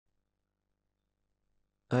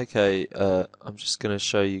Okay, I'm just going to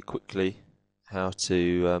show you quickly how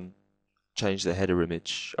to change the header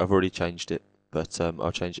image. I've already changed it, but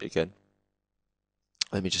I'll change it again.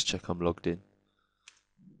 Let me just check I'm logged in.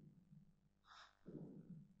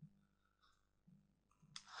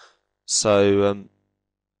 So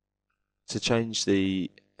to change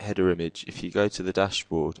the header image, if you go to the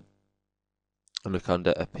dashboard and look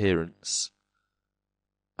under Appearance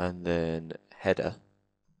and then Header,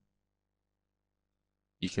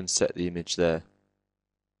 you can set the image there.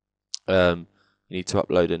 You need to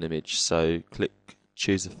upload an image, so click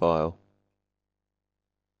Choose a File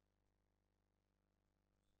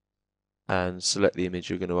and select the image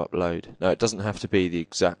you're going to upload. Now, it doesn't have to be the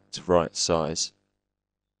exact right size,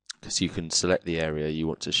 because you can select the area you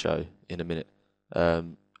want to show in a minute. I've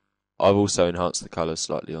also enhanced the colour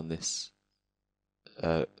slightly on this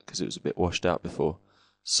because it was a bit washed out before.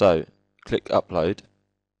 So click Upload,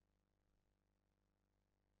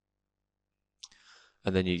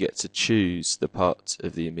 and then you get to choose the part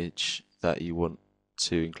of the image that you want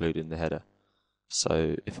to include in the header.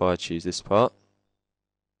 So if I choose this part,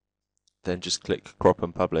 then just click Crop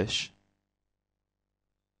and Publish,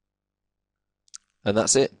 and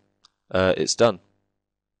that's it. It's done.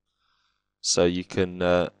 So you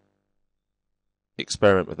can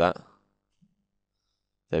experiment with that.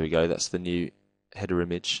 There we go, that's the new header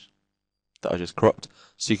image that I just cropped.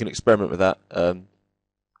 So you can experiment with that,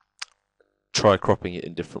 try cropping it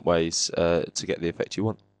in different ways to get the effect you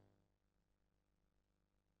want.